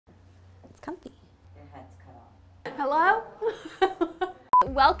comfy. Your head's cut off. Hello?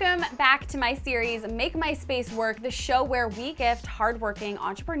 Welcome back to my series, Make My Space Work, the show where we gift hardworking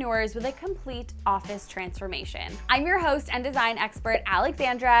entrepreneurs with a complete office transformation. I'm your host and design expert,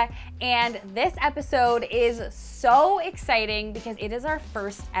 Alexandra, and this episode is so exciting because it is our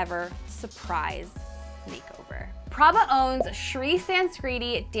first ever surprise makeover. Prabha owns Sri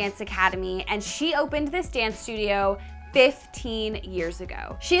Sanskriti Dance Academy, and she opened this dance studio 15 years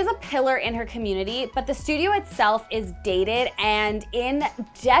ago. She is a pillar in her community, but the studio itself is dated and in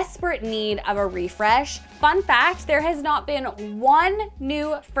desperate need of a refresh. Fun fact, there has not been one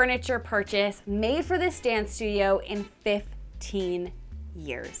new furniture purchase made for this dance studio in 15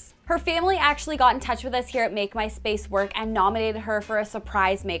 years. Her family actually got in touch with us here at Make My Space Work and nominated her for a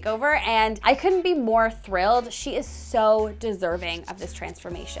surprise makeover, and I couldn't be more thrilled. She is so deserving of this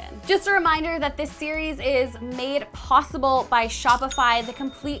transformation. Just a reminder that this series is made possible by Shopify, the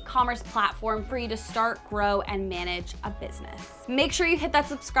complete commerce platform for you to start, grow, and manage a business. Make sure you hit that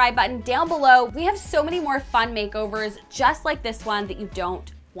subscribe button down below. We have so many more fun makeovers just like this one that you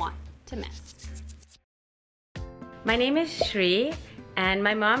don't want to miss. My name is Shri. And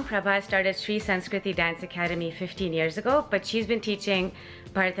my mom, Prabha, started Sri Sanskriti Dance Academy 15 years ago, but she's been teaching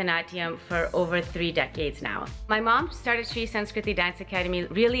Bharathanatyam for over 3 decades now. My mom started Sri Sanskriti Dance Academy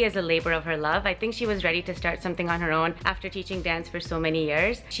really as a labor of her love. I think she was ready to start something on her own after teaching dance for so many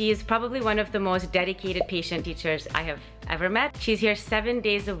years. She is probably one of the most dedicated, patient teachers I have ever met. She's here 7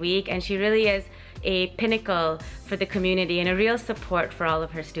 days a week, and she really is a pinnacle for the community and a real support for all of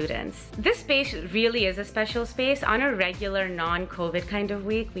her students. This space really is a special space. On a regular non-COVID kind of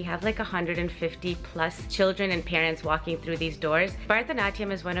week, we have like 150 plus children and parents walking through these doors.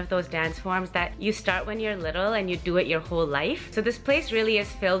 Bharathanatyam is one of those dance forms that you start when you're little and you do it your whole life. So this place really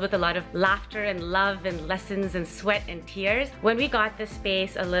is filled with a lot of laughter and love and lessons and sweat and tears. When we got this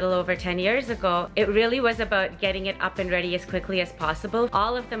space a little over 10 years ago, it really was about getting it up and ready as quickly as possible.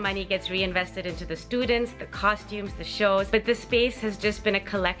 All of the money gets reinvested into the students, the costumes, the shows, but the space has just been a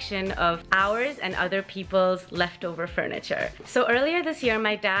collection of ours and other people's leftover furniture. So earlier this year,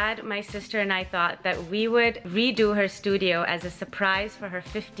 my dad, my sister, and I thought that we would redo her studio as a surprise for her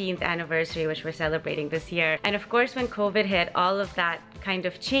 15th anniversary, which we're celebrating this year. And of course, when COVID hit, all of that kind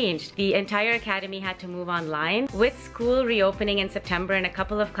of changed. The entire academy had to move online. With school reopening in September and a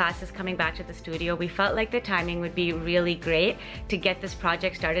couple of classes coming back to the studio, we felt like the timing would be really great to get this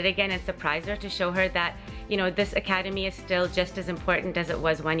project started again and surprise her, to show her that, you know, this academy is still just as important as it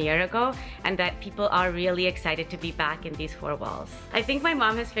was 1 year ago, and that people are really excited to be back in these 4 walls. I think my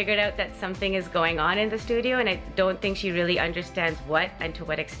mom has figured out that something is going on in the studio, and I don't think she really understands what and to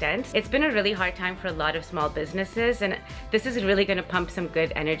what extent. It's been a really hard time for a lot of small businesses, and this is really going to pump some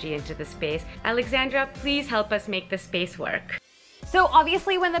good energy into the space. Alexandra, please help us make this space work. So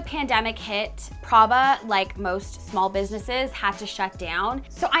obviously when the pandemic hit, Prabha, like most small businesses, had to shut down.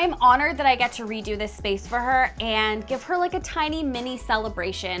 So I am honored that I get to redo this space for her and give her like a tiny mini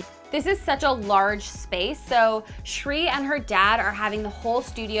celebration. This is such a large space, so Shri and her dad are having the whole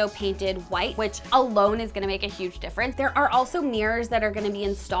studio painted white, which alone is gonna make a huge difference. There are also mirrors that are gonna be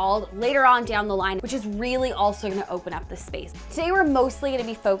installed later on down the line, which is really also gonna open up the space. Today, we're mostly gonna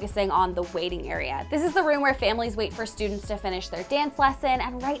be focusing on the waiting area. This is the room where families wait for students to finish their dance lesson,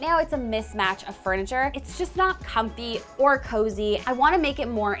 and right now it's a mismatch of furniture. It's just not comfy or cozy. I wanna make it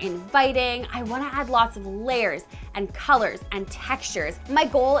more inviting. I wanna add lots of layers and colors and textures. My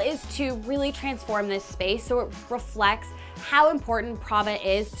goal is to really transform this space so it reflects how important Prabha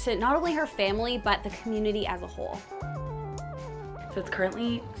is to not only her family, but the community as a whole. So it's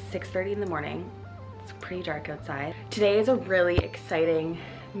currently 6:30 in the morning. It's pretty dark outside. Today is a really exciting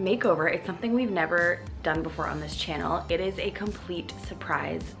makeover. It's something we've never done before on this channel. It is a complete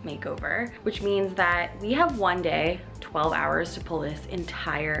surprise makeover, which means that we have 1 day, 12 hours to pull this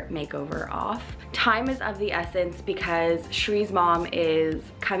entire makeover off. Time is of the essence because Shri's mom is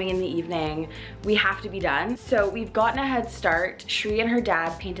coming in the evening. We have to be done. So we've gotten a head start. Shri and her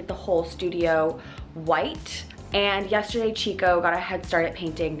dad painted the whole studio white, and yesterday Xico got a head start at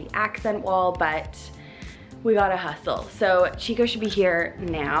painting the accent wall, but we gotta hustle. So Xico should be here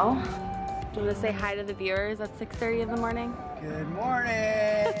now. Do you want to say hi to the viewers at 6:30 in the morning? Good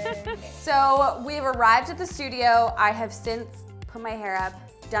morning. So we've arrived at the studio. I have since put my hair up,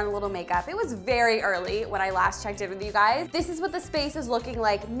 done a little makeup. It was very early when I last checked in with you guys. This is what the space is looking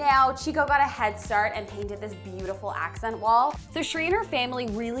like now. Xico got a head start and painted this beautiful accent wall. So Sri and her family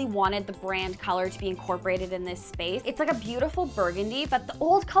really wanted the brand color to be incorporated in this space. It's like a beautiful burgundy, but the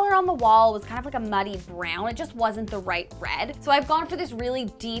old color on the wall was kind of like a muddy brown. It just wasn't the right red. So I've gone for this really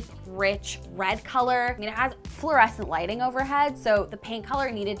deep, rich red color. I mean, it has fluorescent lighting overhead, so the paint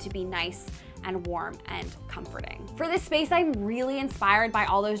color needed to be nice and warm and comforting. For this space, I'm really inspired by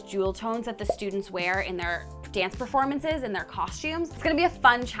all those jewel tones that the students wear in their dance performances and their costumes. It's gonna be a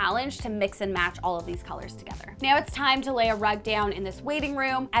fun challenge to mix and match all of these colors together. Now it's time to lay a rug down in this waiting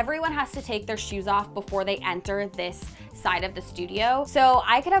room. Everyone has to take their shoes off before they enter this side of the studio, so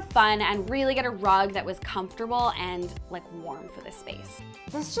I could have fun and really get a rug that was comfortable and like warm for this space.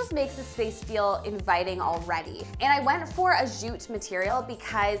 This just makes the space feel inviting already. And I went for a jute material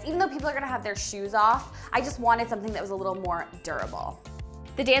because even though people are gonna have their shoes off, I just wanted something that was a little more durable.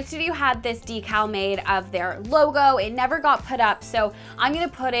 The dance studio had this decal made of their logo. It never got put up, so I'm gonna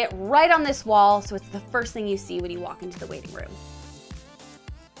put it right on this wall so it's the first thing you see when you walk into the waiting room.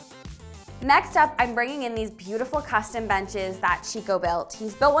 Next up, I'm bringing in these beautiful custom benches that Xico built.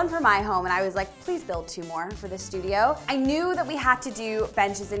 He's built one for my home and I was like, please build 2 more for this studio. I knew that we had to do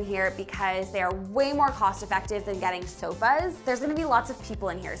benches in here because they are way more cost effective than getting sofas. There's gonna be lots of people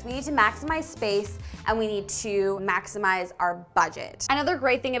in here, so we need to maximize space and we need to maximize our budget. Another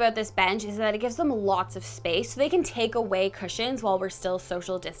great thing about this bench is that it gives them lots of space so they can take away cushions while we're still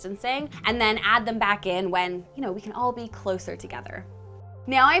social distancing and then add them back in when, you know, we can all be closer together.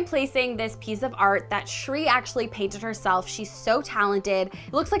 Now I'm placing this piece of art that Sri actually painted herself. She's so talented.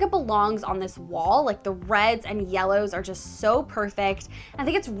 It looks like it belongs on this wall. Like the reds and yellows are just so perfect. I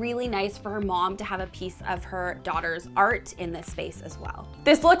think it's really nice for her mom to have a piece of her daughter's art in this space as well.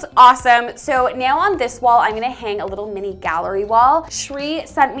 This looks awesome. So now on this wall, I'm gonna hang a little mini gallery wall. Sri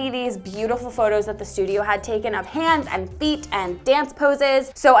sent me these beautiful photos that the studio had taken of hands and feet and dance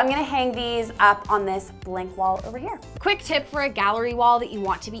poses. So I'm gonna hang these up on this blank wall over here. Quick tip for a gallery wall that you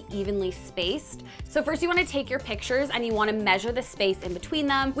want to be evenly spaced. So first you want to take your pictures and you want to measure the space in between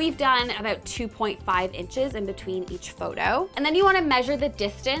them. We've done about 2.5 inches in between each photo. And then you want to measure the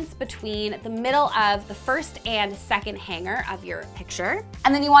distance between the middle of the first and second hanger of your picture.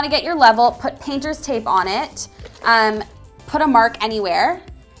 And then you want to get your level, put painter's tape on it, put a mark anywhere,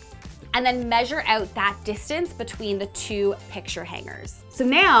 and then measure out that distance between the 2 picture hangers. So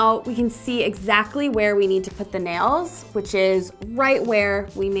now we can see exactly where we need to put the nails, which is right where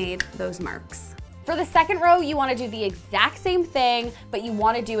we made those marks. For the second row, you wanna do the exact same thing, but you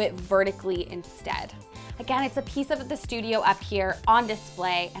wanna do it vertically instead. Again, it's a piece of the studio up here on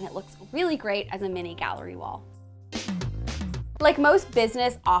display, and it looks really great as a mini gallery wall. Like most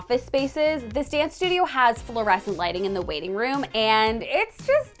business office spaces, this dance studio has fluorescent lighting in the waiting room, and it's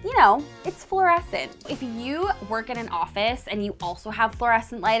just, you know, it's fluorescent. If you work in an office and you also have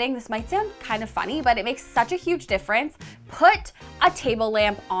fluorescent lighting, this might sound kind of funny, but it makes such a huge difference. Put a table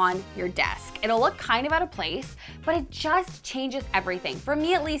lamp on your desk. It'll look kind of out of place, but it just changes everything. For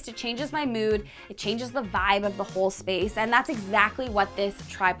me at least, it changes my mood, it changes the vibe of the whole space, and that's exactly what this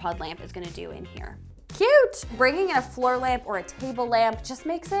tripod lamp is gonna do in here. Cute! Bringing in a floor lamp or a table lamp just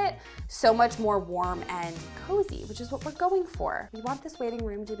makes it so much more warm and cozy, which is what we're going for. We want this waiting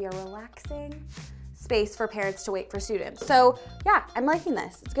room to be a relaxing space for parents to wait for students. So yeah, I'm liking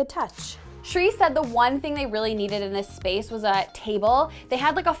this. It's a good touch. Sri said the one thing they really needed in this space was a table. They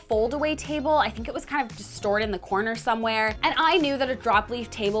had like a fold-away table. I think it was kind of just stored in the corner somewhere. And I knew that a drop leaf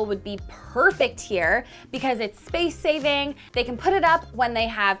table would be perfect here because it's space saving. They can put it up when they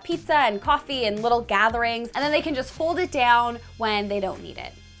have pizza and coffee and little gatherings, and then they can just fold it down when they don't need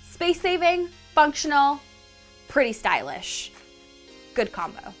it. Space saving, functional, pretty stylish. Good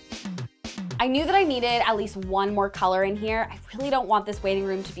combo. I knew that I needed at least one more color in here. I really don't want this waiting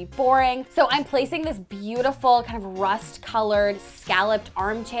room to be boring. So I'm placing this beautiful kind of rust-colored scalloped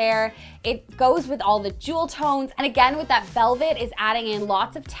armchair. It goes with all the jewel tones. And again, with that velvet is adding in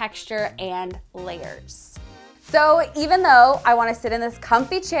lots of texture and layers. So even though I want to sit in this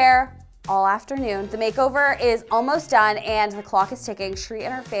comfy chair all afternoon, the makeover is almost done and the clock is ticking. Sri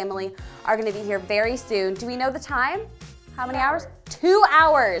and her family are going to be here very soon. Do we know the time? How many hours? 2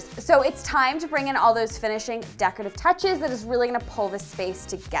 hours. So it's time to bring in all those finishing decorative touches that is really gonna pull this space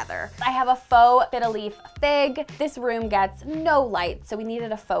together. I have a faux fiddle leaf fig. This room gets no light, so we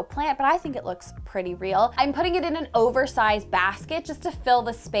needed a faux plant, but I think it looks pretty real. I'm putting it in an oversized basket just to fill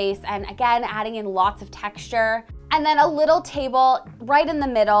the space, and again, adding in lots of texture. And then a little table right in the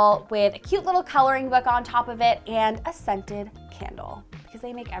middle with a cute little coloring book on top of it and a scented candle, because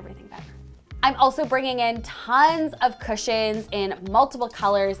they make everything better. I'm also bringing in tons of cushions in multiple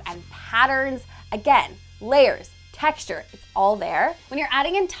colors and patterns. Again, layers, texture, it's all there. When you're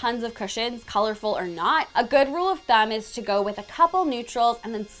adding in tons of cushions, colorful or not, a good rule of thumb is to go with a couple neutrals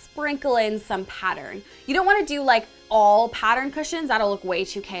and then sprinkle in some pattern. You don't want to do like all pattern cushions, that'll look way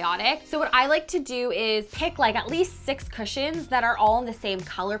too chaotic. So what I like to do is pick like at least 6 cushions that are all in the same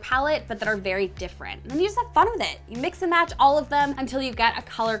color palette, but that are very different. And then you just have fun with it. You mix and match all of them until you get a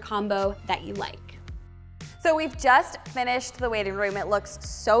color combo that you like. So we've just finished the waiting room. It looks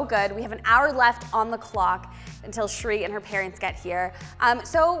so good. We have an hour left on the clock until Shri and her parents get here.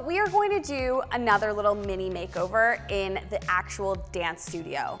 So we are going to do another little mini makeover in the actual dance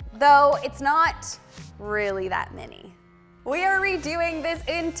studio. Though it's not really that mini. We are redoing this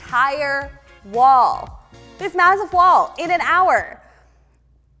entire wall. This massive wall in an hour.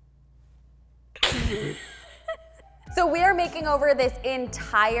 So we are making over this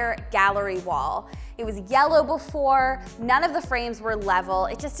entire gallery wall. It was yellow before, none of the frames were level,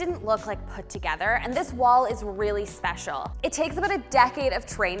 it just didn't look like put together, and this wall is really special. It takes about a decade of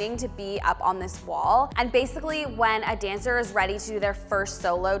training to be up on this wall, and basically when a dancer is ready to do their first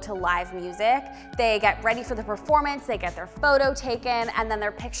solo to live music, they get ready for the performance, they get their photo taken, and then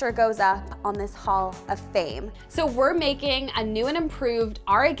their picture goes up on this Hall of Fame. So we're making a new and improved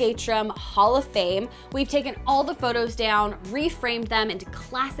Ara Gatram Hall of Fame. We've taken all the photos down, reframed them into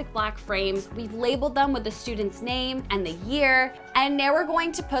classic black frames, we've labeled them with the student's name and the year, and now we're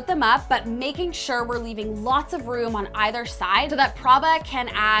going to put them up, but making sure we're leaving lots of room on either side so that Prabha can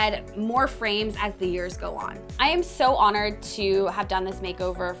add more frames as the years go on. I am so honored to have done this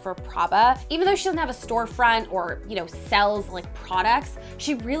makeover for Prabha. Even though she doesn't have a storefront or, sells like products,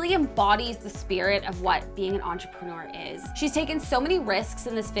 she really embodies the spirit of what being an entrepreneur is. She's taken so many risks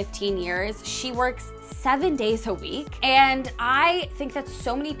in this 15 years. She works 7 days a week, and I think that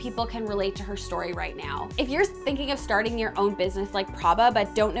so many people can relate to her story right now. If you're thinking of starting your own business like Prabha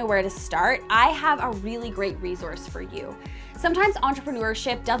but don't know where to start, I have a really great resource for you. Sometimes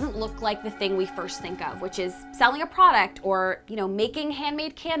entrepreneurship doesn't look like the thing we first think of, which is selling a product or, making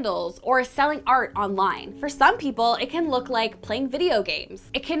handmade candles or selling art online. For some people, it can look like playing video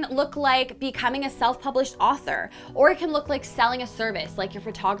games. It can look like becoming a self-published author, or it can look like selling a service like your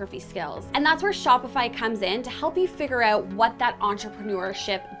photography skills. And that's where Shopify comes in to help you figure out what that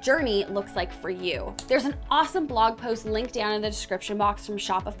entrepreneurship journey looks like for you. There's an awesome blog post linked down in the description box from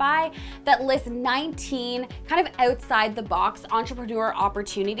Shopify that lists 19 kind of outside the box entrepreneur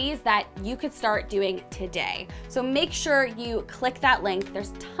opportunities that you could start doing today. So make sure you click that link.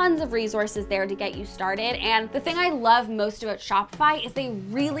 There's tons of resources there to get you started. And the thing I love most about Shopify is they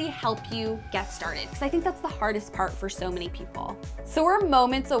really help you get started, because I think that's the hardest part for so many people. So we're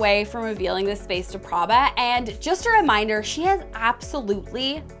moments away from revealing this space to Prabha, and just a reminder, she has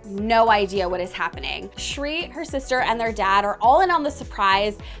absolutely no idea what is happening. Shri, her sister, and their dad are all in on the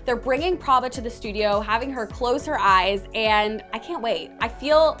surprise. They're bringing Prabha to the studio, having her close her eyes, and I can't wait. I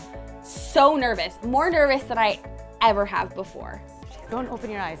feel so nervous, more nervous than I ever have before. Don't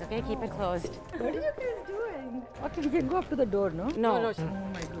open your eyes, okay? Keep it closed. What are you guys doing? Okay, we can go up to the door, no? No. Oh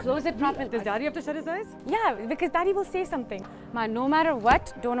my God. Close it properly. Does Daddy have to shut his eyes? Yeah, because Daddy will say something. Ma, no matter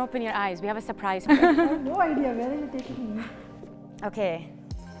what, don't open your eyes. We have a surprise for you. I have no idea. Where are you taking me? Okay.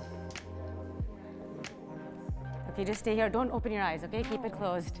 Okay, just stay here. Don't open your eyes, okay? Keep it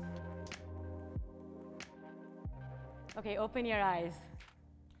closed. Okay, open your eyes.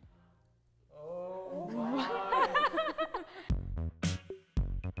 Oh my.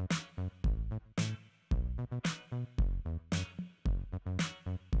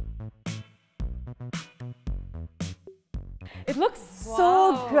 It looks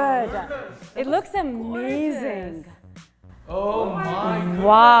so good. It looks amazing. Oh my God.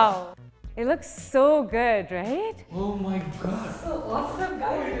 Wow. It looks so good, right? Oh my God. So awesome,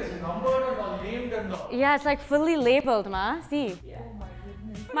 guys. It is numbered and named and all. Yeah, it's like fully labeled, Ma. See? Oh my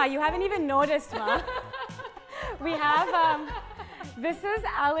goodness. Ma, you haven't even noticed, Ma. We have, this is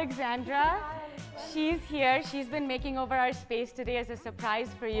Alexandra. She's here. She's been making over our space today as a surprise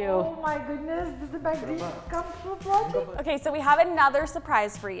for you. Oh my goodness. This is my dream come true project. Okay, so we have another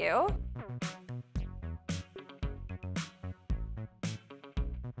surprise for you.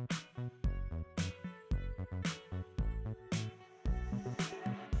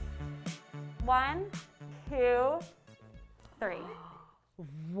 One, 2, 3.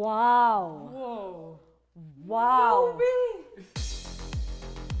 Wow. Whoa. Wow. No way.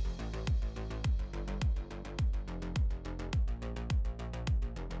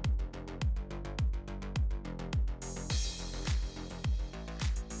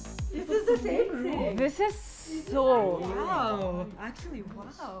 This is the same room. This is so, Wow. Actually,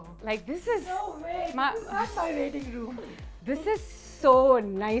 wow. like this is, No way. My- This is not my waiting room. this is so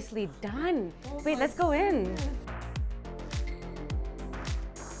nicely done. Wait, let's go in.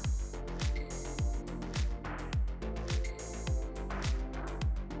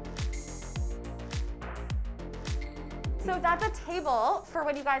 So that's a table for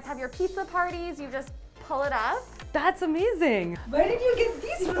when you guys have your pizza parties, you just pull it up. That's amazing. Where did you get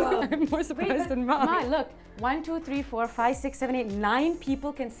these from? I'm more surprised than mom. Ma, look, 1, 2, 3, 4, 5, 6, 7, 8, 9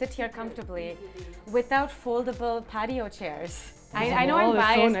 people can sit here comfortably without foldable patio chairs. I know I'm wall is so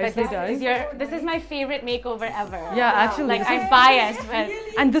biased, nicely but done. this is my favorite makeover ever. Yeah, actually, Like this I'm is- biased, but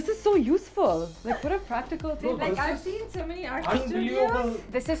and this is so useful. Like, what a practical thing. Like I've seen so many art Unbelievable. studios.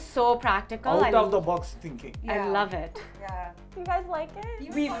 this is so practical. Out of the box thinking. I love it. Yeah. You guys like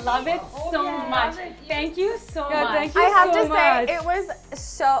it? We love it so much. Thank you so much. thank you I have so to much. say, it was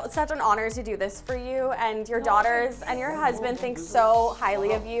such an honor to do this for you, and your daughters and your husband think so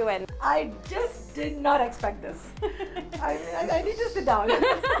highly of you. And I just did not expect this. I need to sit down.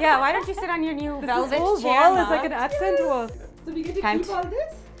 Yeah, why don't you sit on your new This velvet whole chair, wall Ma? is like an accent wall. So we get to Can't. keep all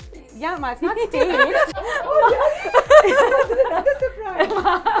this? Yeah, Ma, it's not staged. Another surprise.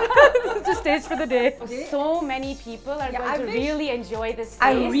 It's just staged for the day. So many people are I going to wish- really enjoy this space.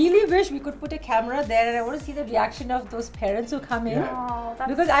 I really wish we could put a camera there, and I want to see the reaction of those parents who come in. oh, that's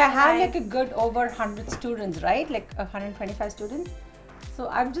Because I so have nice. like a good over 100 students, right? Like 125 students. So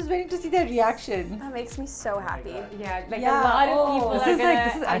I'm just waiting to see their reaction. That makes me so happy. Yeah, like Yeah, a lot of oh. people This are is gonna like-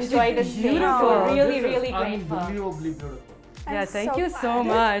 this is actually enjoy this space. beautiful. So really, This is really grateful. Unbelievably beautiful. Yeah, I'm thank so you glad. so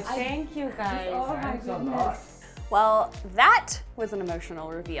much. Thank you guys. Oh my Thanks a goodness. lot. Well, that was an emotional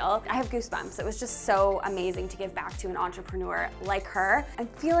reveal. I have goosebumps. It was just so amazing to give back to an entrepreneur like her. I'm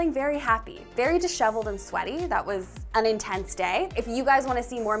feeling very happy, very disheveled and sweaty. That was an intense day. If you guys want to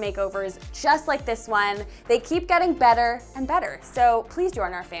see more makeovers just like this one, they keep getting better and better. So please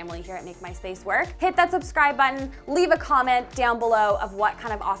join our family here at Make My Space Work. Hit that subscribe button, leave a comment down below of what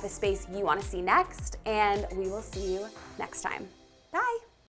kind of office space you want to see next, and we will see you next time. Bye.